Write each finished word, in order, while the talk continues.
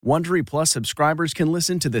Wondery Plus subscribers can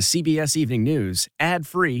listen to the CBS Evening News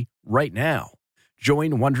ad-free right now.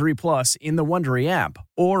 Join Wondery Plus in the Wondery app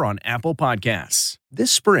or on Apple Podcasts.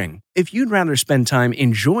 This spring, if you'd rather spend time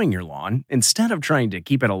enjoying your lawn instead of trying to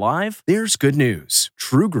keep it alive, there's good news.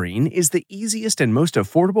 True Green is the easiest and most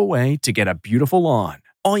affordable way to get a beautiful lawn.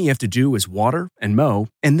 All you have to do is water and mow,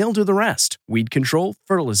 and they'll do the rest. Weed control,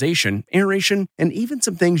 fertilization, aeration, and even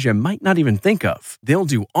some things you might not even think of. They'll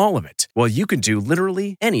do all of it, while you can do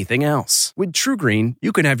literally anything else. With True Green,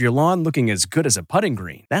 you can have your lawn looking as good as a putting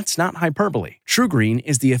green. That's not hyperbole. True Green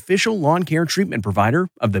is the official lawn care treatment provider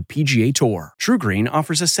of the PGA Tour. True Green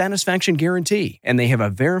offers a satisfaction guarantee, and they have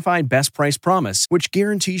a verified best price promise, which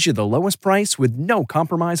guarantees you the lowest price with no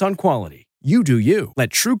compromise on quality. You do you. Let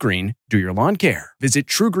True Green do your lawn care. Visit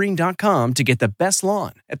TrueGreen.com to get the best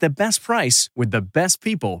lawn at the best price with the best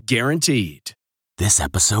people guaranteed. This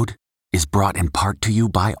episode is brought in part to you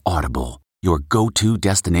by Audible, your go-to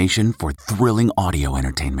destination for thrilling audio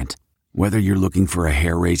entertainment. Whether you're looking for a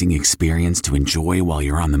hair-raising experience to enjoy while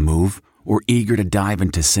you're on the move or eager to dive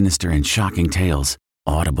into sinister and shocking tales,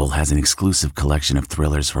 Audible has an exclusive collection of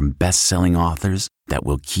thrillers from best-selling authors that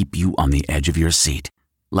will keep you on the edge of your seat.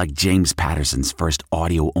 Like James Patterson's first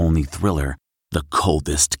audio-only thriller, The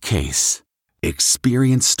Coldest Case.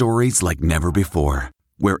 Experience stories like never before,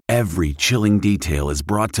 where every chilling detail is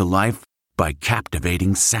brought to life by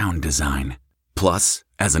captivating sound design. Plus,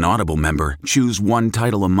 as an Audible member, choose one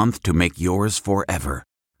title a month to make yours forever.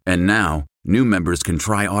 And now, new members can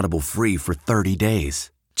try Audible free for 30 days.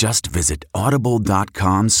 Just visit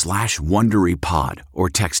audible.com/WonderyPod or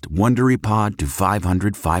text WonderyPod to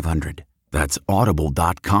 500-500. That's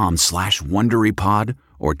audible.com/WonderyPod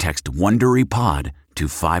or text WonderyPod to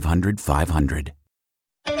 500-500.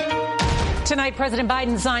 Tonight, President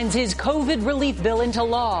Biden signs his COVID relief bill into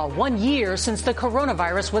law, 1 year since the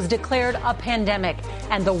coronavirus was declared a pandemic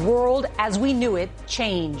and the world as we knew it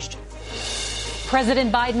changed.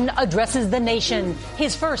 President Biden addresses the nation,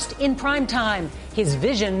 his first in prime time, his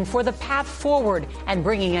vision for the path forward and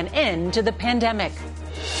bringing an end to the pandemic.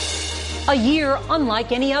 A year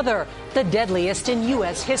unlike any other, the deadliest in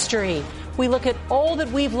U.S. history. We look at all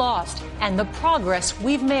that we've lost and the progress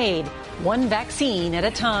we've made, one vaccine at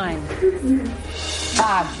a time.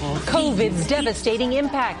 COVID's devastating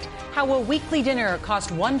impact, how a weekly dinner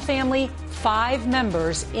cost one family 5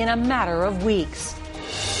 members in a matter of weeks.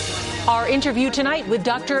 Our interview tonight with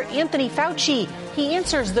Dr. Anthony Fauci. He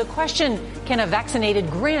answers the question, can a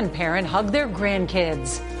vaccinated grandparent hug their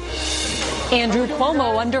grandkids? Andrew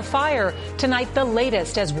Cuomo under fire. Tonight, the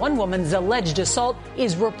latest as one woman's alleged assault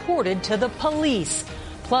is reported to the police.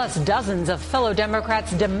 Plus, dozens of fellow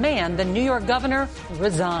Democrats demand the New York governor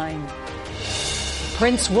resign.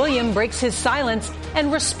 Prince William breaks his silence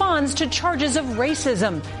and responds to charges of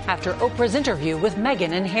racism after Oprah's interview with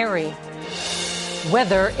Meghan and Harry.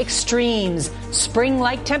 Weather extremes,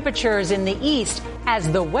 spring-like temperatures in the east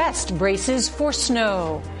as the west braces for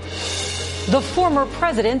snow. The former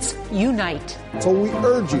presidents unite. So we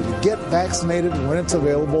urge you to get vaccinated when it's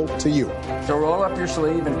available to you. So roll up your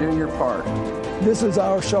sleeve and do your part. This is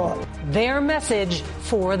our shot. Their message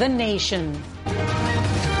for the nation.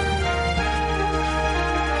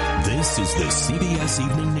 This is the CBS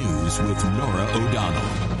Evening News with Norah O'Donnell,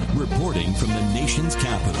 reporting from the nation's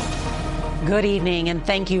capital. Good evening, and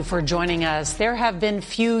thank you for joining us. There have been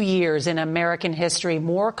few years in American history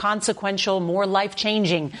more consequential, more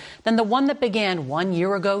life-changing than the one that began 1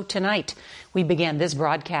 year ago tonight. We began this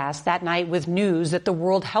broadcast that night with news that the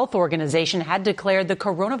World Health Organization had declared the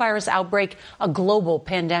coronavirus outbreak a global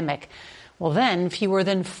pandemic. Well, then, fewer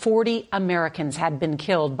than 40 Americans had been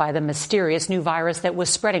killed by the mysterious new virus that was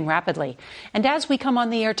spreading rapidly. And as we come on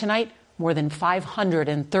the air tonight, more than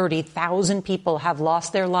 530,000 people have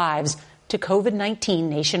lost their lives to COVID-19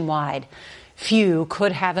 nationwide. Few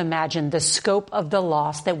could have imagined the scope of the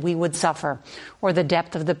loss that we would suffer or the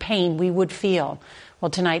depth of the pain we would feel. Well,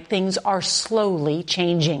 tonight, things are slowly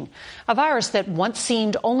changing. A virus that once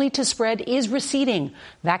seemed only to spread is receding.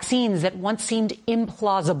 Vaccines that once seemed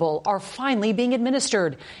implausible are finally being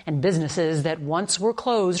administered. And businesses that once were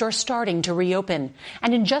closed are starting to reopen.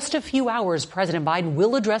 And in just a few hours, President Biden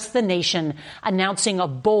will address the nation, announcing a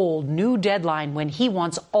bold new deadline when he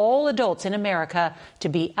wants all adults in America to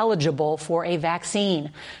be eligible for a vaccine.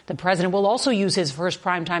 The president will also use his first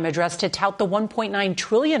primetime address to tout the $1.9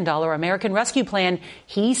 trillion American Rescue Plan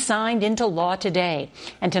He signed into law today.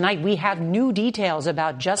 And tonight we have new details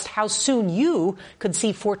about just how soon you could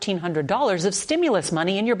see $1,400 of stimulus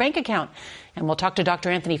money in your bank account. And we'll talk to Dr.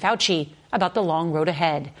 Anthony Fauci about the long road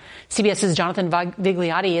ahead. CBS's Jonathan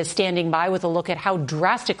Vigliotti is standing by with a look at how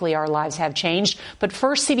drastically our lives have changed. But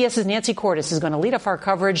first, CBS's Nancy Cordes is going to lead off our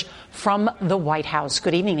coverage from the White House.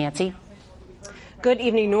 Good evening, Nancy. Good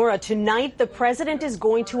evening, Norah. Tonight, the president is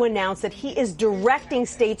going to announce that he is directing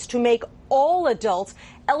states to make all adults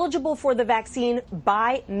eligible for the vaccine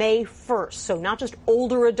by May 1st. So not just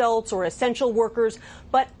older adults or essential workers,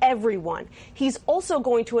 but everyone. He's also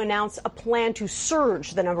going to announce a plan to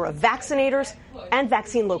surge the number of vaccinators and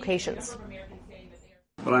vaccine locations.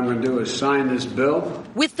 What I'm going to do is sign this bill.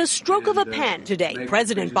 With the stroke of a pen today,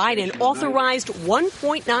 President Biden authorized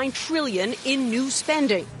 $1.9 trillion in new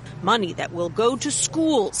spending. Money that will go to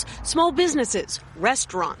schools, small businesses,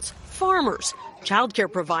 restaurants, farmers,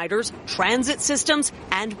 childcare providers, transit systems,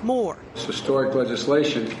 and more. This historic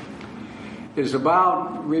legislation is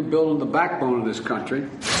about rebuilding the backbone of this country.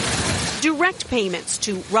 Direct payments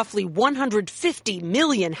to roughly 150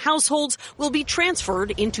 million households will be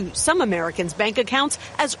transferred into some Americans' bank accounts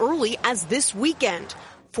as early as this weekend.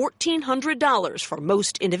 $1,400 for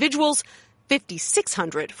most individuals,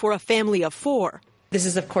 $5,600 for a family of four. This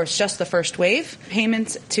is, of course, just the first wave.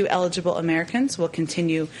 Payments to eligible Americans will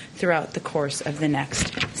continue throughout the course of the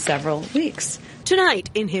next several weeks. Tonight,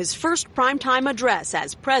 in his first primetime address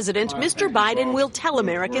as president, Mr. Biden will tell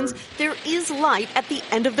Americans there is light at the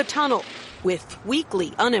end of the tunnel, with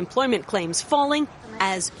weekly unemployment claims falling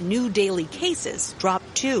as new daily cases drop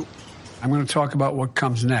too. I'm going to talk about what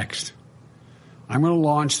comes next. I'm going to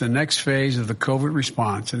launch the next phase of the COVID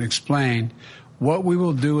response and explain what we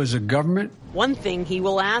will do as a government. One thing he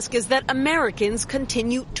will ask is that Americans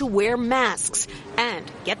continue to wear masks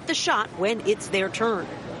and get the shot when it's their turn.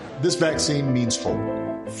 This vaccine means hope.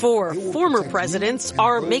 Four former presidents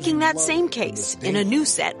are making that same case in a new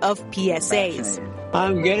set of PSAs.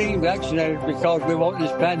 I'm getting vaccinated because we want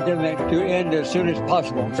this pandemic to end as soon as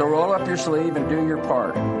possible. So roll up your sleeve and do your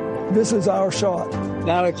part. This is our shot.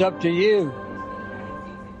 Now it's up to you.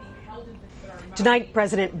 Tonight,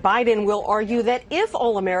 President Biden will argue that if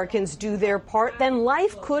all Americans do their part, then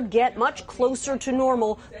life could get much closer to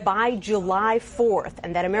normal by July 4th,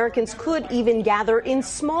 and that Americans could even gather in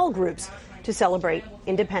small groups to celebrate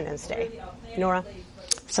Independence Day. Norah?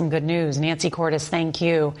 Some good news. Nancy Cordes, thank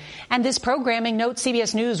you. And this programming note,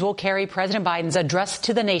 CBS News will carry President Biden's address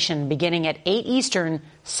to the nation beginning at 8 Eastern,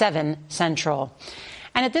 7 Central.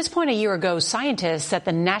 And at this point a year ago, scientists at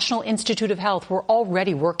the National Institute of Health were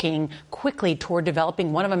already working quickly toward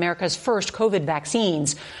developing one of America's first COVID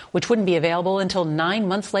vaccines, which wouldn't be available until 9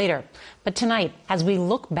 months later. But tonight, as we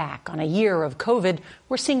look back on a year of COVID,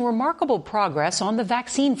 we're seeing remarkable progress on the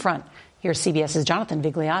vaccine front. Here's CBS's Jonathan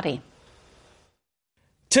Vigliotti.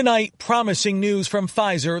 Tonight, promising news from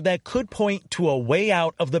Pfizer that could point to a way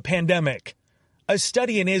out of the pandemic. A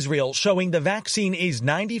study in Israel showing the vaccine is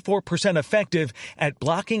 94% effective at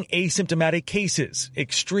blocking asymptomatic cases,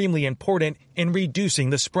 extremely important in reducing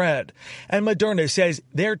the spread. And Moderna says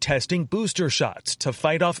they're testing booster shots to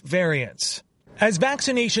fight off variants. As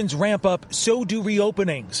vaccinations ramp up, so do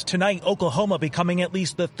reopenings. Tonight, Oklahoma becoming at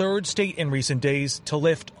least the third state in recent days to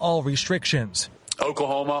lift all restrictions.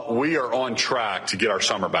 Oklahoma, we are on track to get our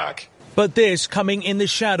summer back. But this coming in the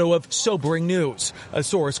shadow of sobering news. A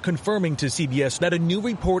source confirming to CBS that a new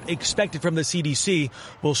report expected from the CDC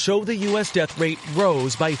will show the U.S. death rate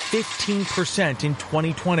rose by 15% in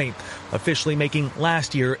 2020, officially making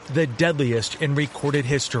last year the deadliest in recorded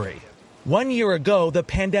history. 1 year ago, the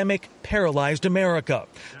pandemic paralyzed America.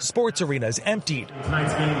 Sports arenas emptied.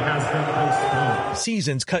 Tonight's game has been postponed.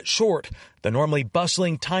 Seasons cut short. The normally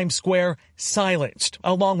bustling Times Square silenced,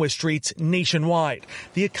 along with streets nationwide.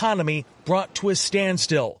 The economy brought to a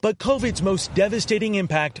standstill. But COVID's most devastating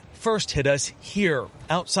impact first hit us here,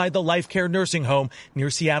 outside the Life Care nursing home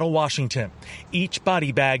near Seattle, Washington. Each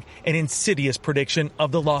body bag an insidious prediction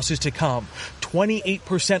of the losses to come.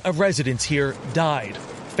 28% of residents here died.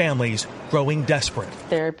 Families growing desperate.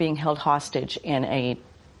 They're being held hostage in a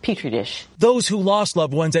petri dish. Those who lost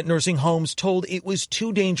loved ones at nursing homes told it was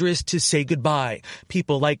too dangerous to say goodbye.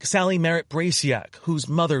 People like Sally Merritt Brasiak, whose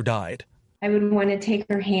mother died. I would want to take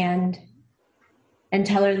her hand and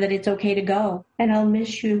tell her that it's okay to go. And I'll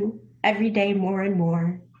miss you every day more and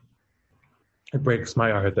more. It breaks my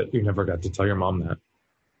heart that you never got to tell your mom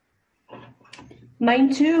that.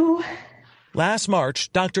 Mine too. Last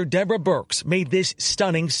March, Dr. Deborah Birx made this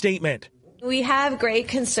stunning statement. We have great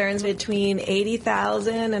concerns between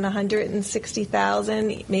 80,000 and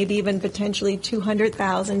 160,000, maybe even potentially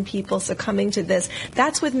 200,000 people succumbing to this.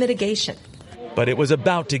 That's with mitigation. But it was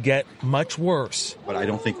about to get much worse. But I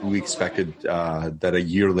don't think we expected that a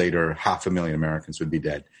year later, 500,000 Americans would be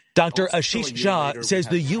dead. Dr. Ashish Jha says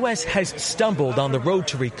the U.S. has stumbled on the road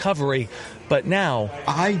to recovery, but now...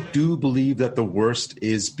 I do believe that the worst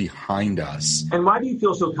is behind us. And why do you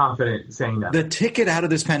feel so confident saying that? The ticket out of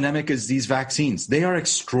this pandemic is these vaccines. They are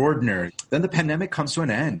extraordinary. Then the pandemic comes to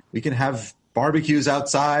an end. We can have barbecues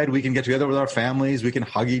outside. We can get together with our families. We can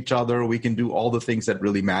hug each other. We can do all the things that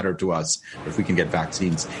really matter to us if we can get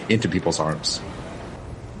vaccines into people's arms.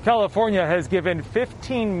 California has given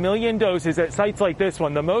 15 million doses at sites like this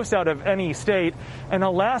one, the most out of any state. And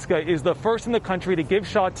Alaska is the first in the country to give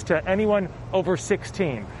shots to anyone over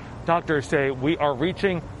 16. Doctors say we are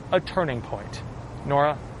reaching a turning point.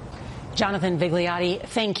 Norah? Jonathan Vigliotti,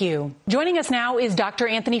 thank you. Joining us now is Dr.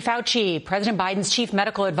 Anthony Fauci, President Biden's chief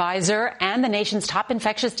medical advisor and the nation's top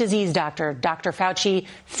infectious disease doctor. Dr. Fauci,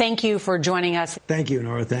 thank you for joining us. Thank you,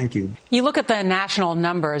 Norah. Thank you. You look at the national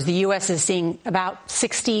numbers. The U.S. is seeing about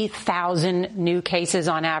 60,000 new cases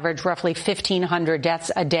on average, roughly 1,500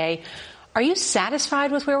 deaths a day. Are you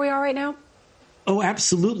satisfied with where we are right now? Oh,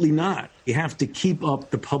 absolutely not. You have to keep up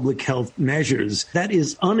the public health measures. That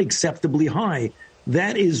is unacceptably high.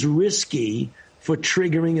 That is risky for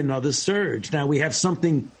triggering another surge. Now, we have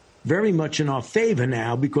something very much in our favor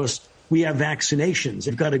now because we have vaccinations.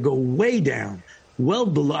 It's got to go way down, well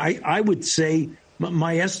below. I would say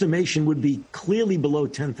my estimation would be clearly below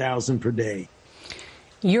 10,000 per day.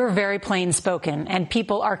 You're very plain spoken, and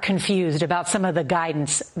people are confused about some of the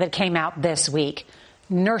guidance that came out this week.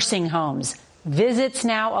 Nursing homes, visits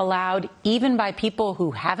now allowed even by people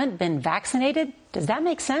who haven't been vaccinated. Does that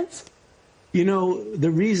make sense? You know,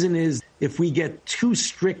 the reason is if we get too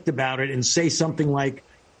strict about it and say something like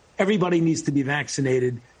everybody needs to be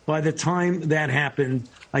vaccinated, by the time that happened,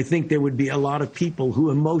 I think there would be a lot of people who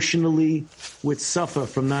emotionally would suffer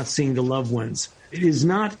from not seeing the loved ones. It is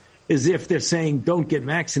not as if they're saying don't get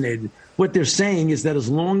vaccinated. What they're saying is that as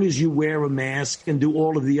long as you wear a mask and do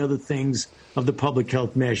all of the other things of the public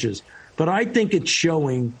health measures. But I think it's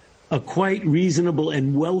showing a quite reasonable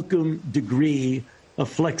and welcome degree of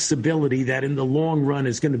flexibility that in the long run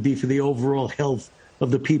is going to be for the overall health of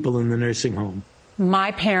the people in the nursing home.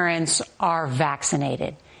 My parents are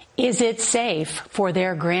vaccinated. Is it safe for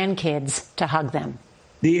their grandkids to hug them?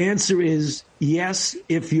 The answer is yes,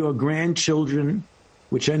 if your grandchildren,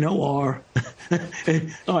 which I know are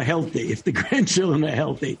healthy, if the grandchildren are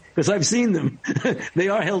healthy, because I've seen them, they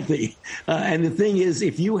are healthy. And the thing is,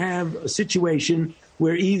 if you have a situation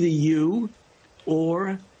where either you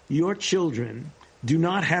or your children do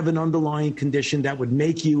not have an underlying condition that would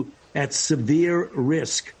make you at severe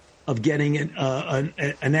risk of getting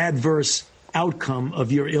an adverse outcome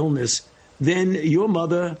of your illness, then your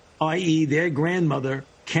mother, i.e. their grandmother,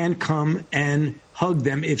 can come and hug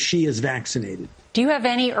them if she is vaccinated. Do you have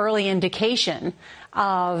any early indication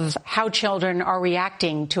of how children are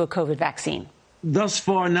reacting to a COVID vaccine? Thus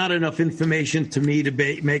far, not enough information to me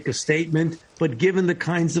to make a statement. But given the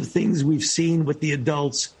kinds of things we've seen with the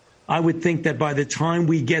adults, I would think that by the time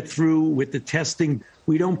we get through with the testing,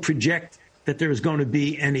 we don't project that there is going to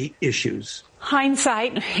be any issues.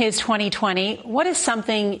 Hindsight is 2020. What is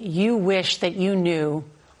something you wish that you knew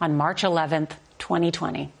on March 11th,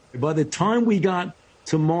 2020? By the time we got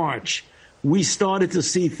to March, we started to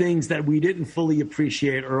see things that we didn't fully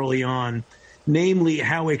appreciate early on, namely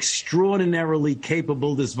how extraordinarily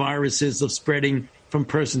capable this virus is of spreading from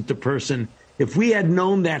person to person. If we had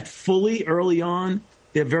known that fully early on,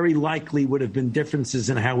 there very likely would have been differences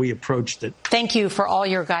in how we approached it. Thank you for all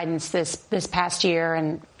your guidance this past year,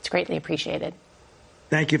 and it's greatly appreciated.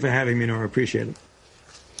 Thank you for having me, Norah. Appreciate it.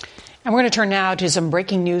 And we're going to turn now to some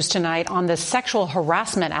breaking news tonight on the sexual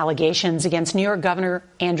harassment allegations against New York Governor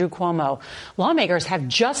Andrew Cuomo. Lawmakers have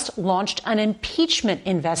just launched an impeachment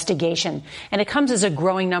investigation, and it comes as a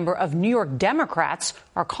growing number of New York Democrats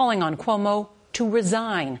are calling on Cuomo to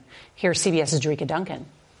resign. Here's CBS's Jerika Duncan.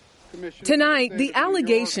 Tonight, the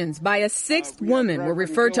allegations by a sixth woman were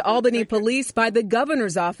referred to Albany police by the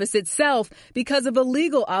governor's office itself because of a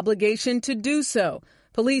legal obligation to do so.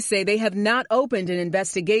 Police say they have not opened an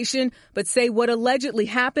investigation, but say what allegedly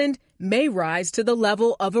happened may rise to the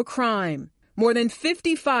level of a crime. More than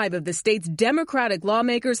 55 of the state's Democratic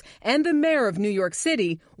lawmakers and the mayor of New York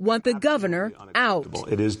City want the governor out.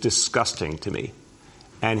 It is disgusting to me,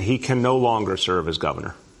 and he can no longer serve as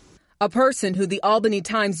governor. A person who the Albany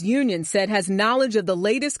Times-Union said has knowledge of the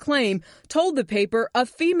latest claim told the paper a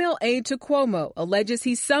female aide to Cuomo alleges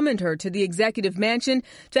he summoned her to the executive mansion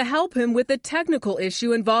to help him with a technical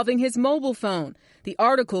issue involving his mobile phone. The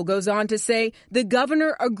article goes on to say the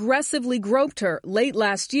governor aggressively groped her late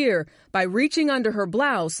last year by reaching under her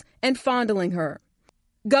blouse and fondling her.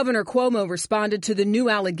 Governor Cuomo responded to the new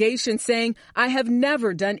allegation saying, "I have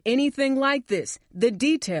never done anything like this. The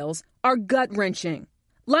details are gut-wrenching."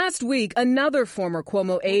 Last week, another former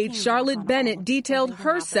Cuomo aide, Charlotte Bennett, detailed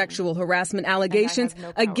her sexual harassment allegations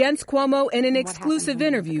against Cuomo in an exclusive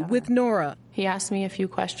interview with Norah. He asked me a few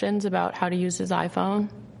questions about how to use his iPhone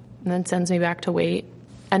and then sends me back to wait.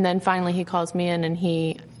 And then finally he calls me in and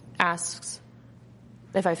he asks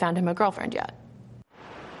if I found him a girlfriend yet.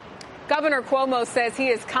 Governor Cuomo says he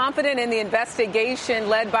is confident in the investigation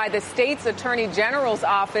led by the state's attorney general's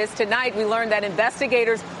office. Tonight, we learned that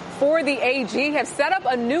investigators for the AG have set up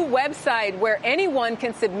a new website where anyone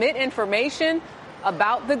can submit information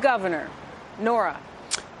about the governor. Norah.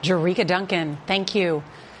 Jerika Duncan, thank you.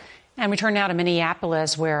 And we turn now to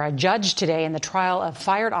Minneapolis, where a judge today in the trial of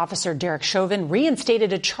fired officer Derek Chauvin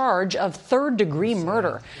reinstated a charge of third-degree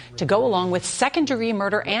murder to go along with second-degree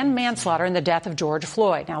murder and manslaughter in the death of George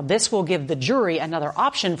Floyd. Now, this will give the jury another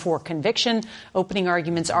option for conviction. Opening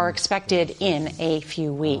arguments are expected in a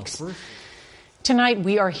few weeks. Tonight,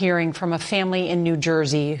 we are hearing from a family in New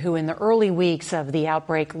Jersey who, in the early weeks of the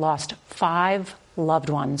outbreak, lost 5 loved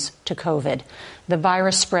ones to COVID. The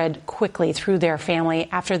virus spread quickly through their family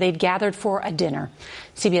after they'd gathered for a dinner.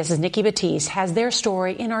 CBS's Nikki Batiste has their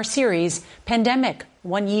story in our series, Pandemic,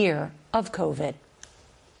 1 Year of COVID.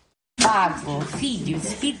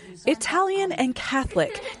 Italian and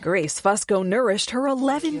Catholic, Grace Fusco nourished her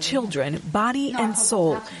 11 children, body and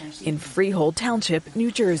soul, in Freehold Township,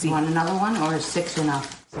 New Jersey. Want another one, or is 6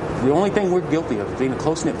 enough? The only thing we're guilty of is being a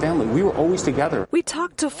close-knit family. We were always together. We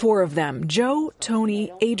talked to 4 of them, Joe,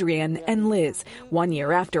 Tony, Adrian, and Liz, 1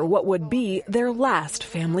 year after what would be their last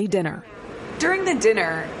family dinner. During the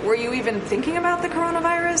dinner, were you even thinking about the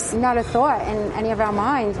coronavirus? Not a thought in any of our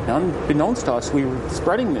minds. Unbeknownst to us, we were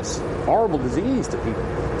spreading this horrible disease to people,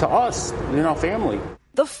 to us, in our family.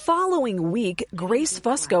 The following week, Grace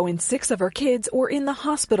Fusco and 6 of her kids were in the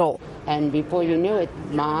hospital. And before you knew it,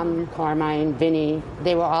 Mom, Carmine, Vinny,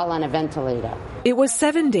 they were all on a ventilator. It was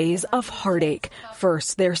 7 days of heartache.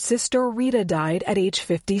 First, their sister Rita died at age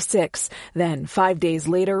 56. Then, 5 days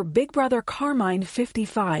later, big brother Carmine,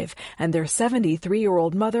 55, and their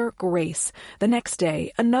 73-year-old mother, Grace. The next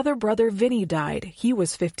day, another brother Vinny died. He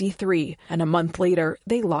was 53. And a month later,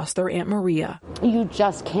 they lost their Aunt Maria. You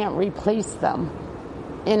just can't replace them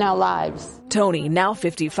in our lives. Tony, now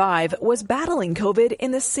 55, was battling COVID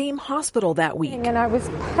in the same hospital that week. And I was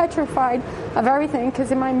petrified of everything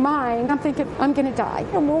because in my mind, I'm thinking, I'm going to die.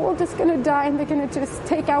 And we're all just going to die and they're going to just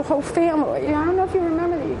take our whole family. I don't know if you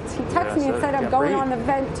remember, he texted me and said, I'm going on the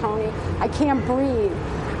vent, Tony. I can't breathe.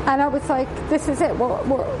 And I was like, this is it.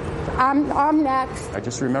 I'm next. I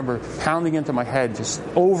just remember pounding into my head just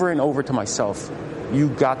over and over to myself, you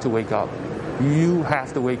got to wake up. You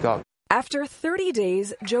have to wake up. After 30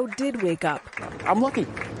 days, Joe did wake up. I'm lucky.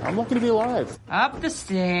 I'm lucky to be alive. Up the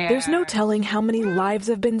stairs. There's no telling how many lives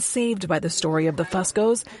have been saved by the story of the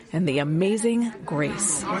Fuscos and the amazing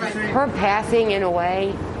Grace. Her passing, in a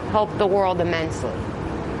way, helped the world immensely.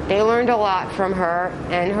 They learned a lot from her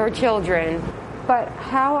and her children. But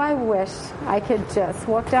how I wish I could just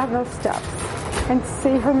walk down those steps and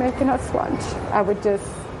see her making us lunch. I would just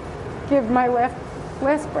give my last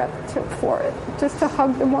breath for it, just to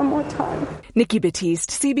hug them one more time. Nikki Batiste,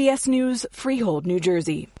 CBS News, Freehold, New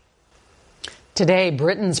Jersey. Today,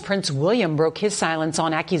 Britain's Prince William broke his silence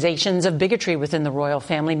on accusations of bigotry within the royal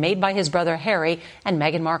family made by his brother Harry and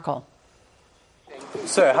Meghan Markle.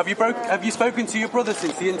 Sir, have you spoken to your brother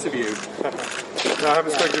since the interview? No, I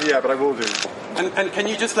haven't spoken yet, but I will do. And can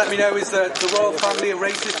you just let me know, is the royal family a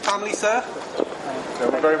racist family, sir? No,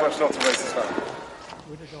 we're very much not a racist family.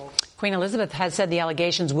 Queen Elizabeth has said the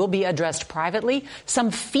allegations will be addressed privately. Some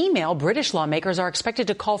female British lawmakers are expected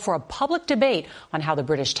to call for a public debate on how the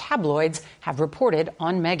British tabloids have reported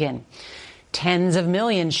on Meghan. Tens of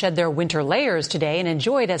millions shed their winter layers today and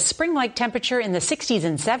enjoyed a spring-like temperature in the 60s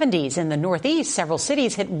and 70s. In the Northeast, several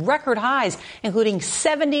cities hit record highs, including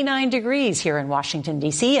 79 degrees here in Washington,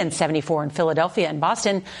 D.C., and 74 in Philadelphia and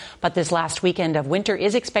Boston. But this last weekend of winter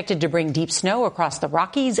is expected to bring deep snow across the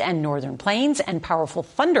Rockies and northern plains and powerful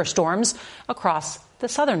thunderstorms across the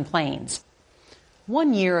southern plains.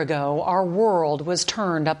 1 year ago, our world was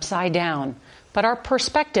turned upside down, but our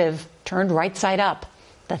perspective turned right side up.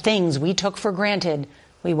 The things we took for granted,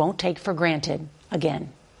 we won't take for granted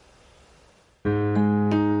again.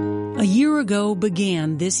 ago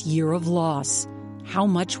began this year of loss. How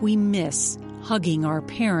much we miss hugging our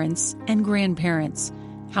parents and grandparents.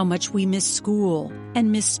 How much we miss school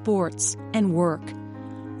and miss sports and work.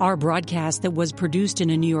 Our broadcast that was produced in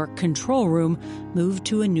a New York control room moved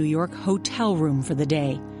to a New York hotel room for the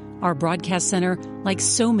day. Our broadcast center, like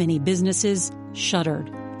so many businesses, shuttered.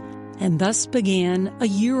 And thus began a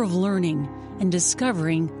year of learning and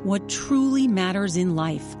discovering what truly matters in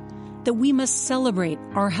life. That we must celebrate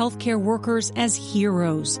our healthcare workers as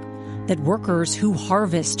heroes. That workers who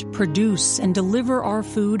harvest, produce, and deliver our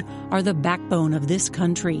food are the backbone of this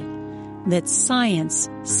country. That science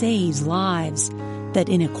saves lives. That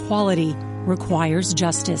inequality requires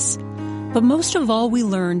justice. But most of all, we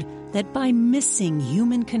learned that by missing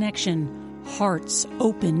human connection, hearts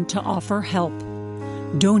open to offer help,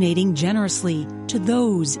 donating generously to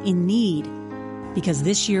those in need. Because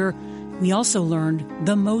this year, we also learned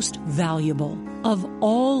the most valuable of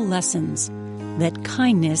all lessons, that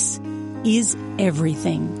kindness is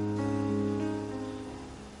everything.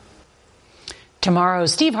 Tomorrow,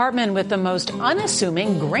 Steve Hartman with the most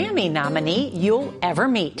unassuming Grammy nominee you'll ever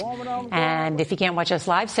meet. And if you can't watch us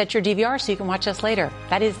live, set your DVR so you can watch us later.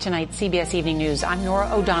 That is tonight's CBS Evening News. I'm Norah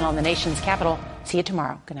O'Donnell in the nation's capital. See you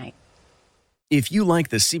tomorrow. Good night. If you like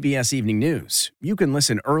the CBS Evening News, you can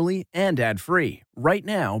listen early and ad-free right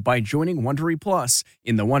now by joining Wondery Plus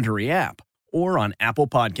in the Wondery app or on Apple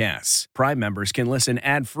Podcasts. Prime members can listen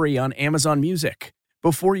ad-free on Amazon Music.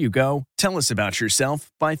 Before you go, tell us about yourself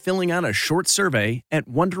by filling out a short survey at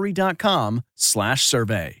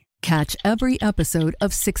Wondery.com/survey. Catch every episode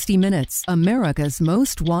of 60 Minutes, America's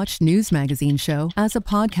most watched news magazine show, as a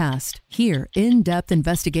podcast. Hear in-depth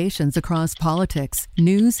investigations across politics,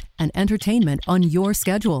 news, and entertainment on your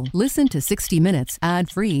schedule. Listen to 60 Minutes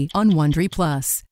ad-free on Wondery Plus.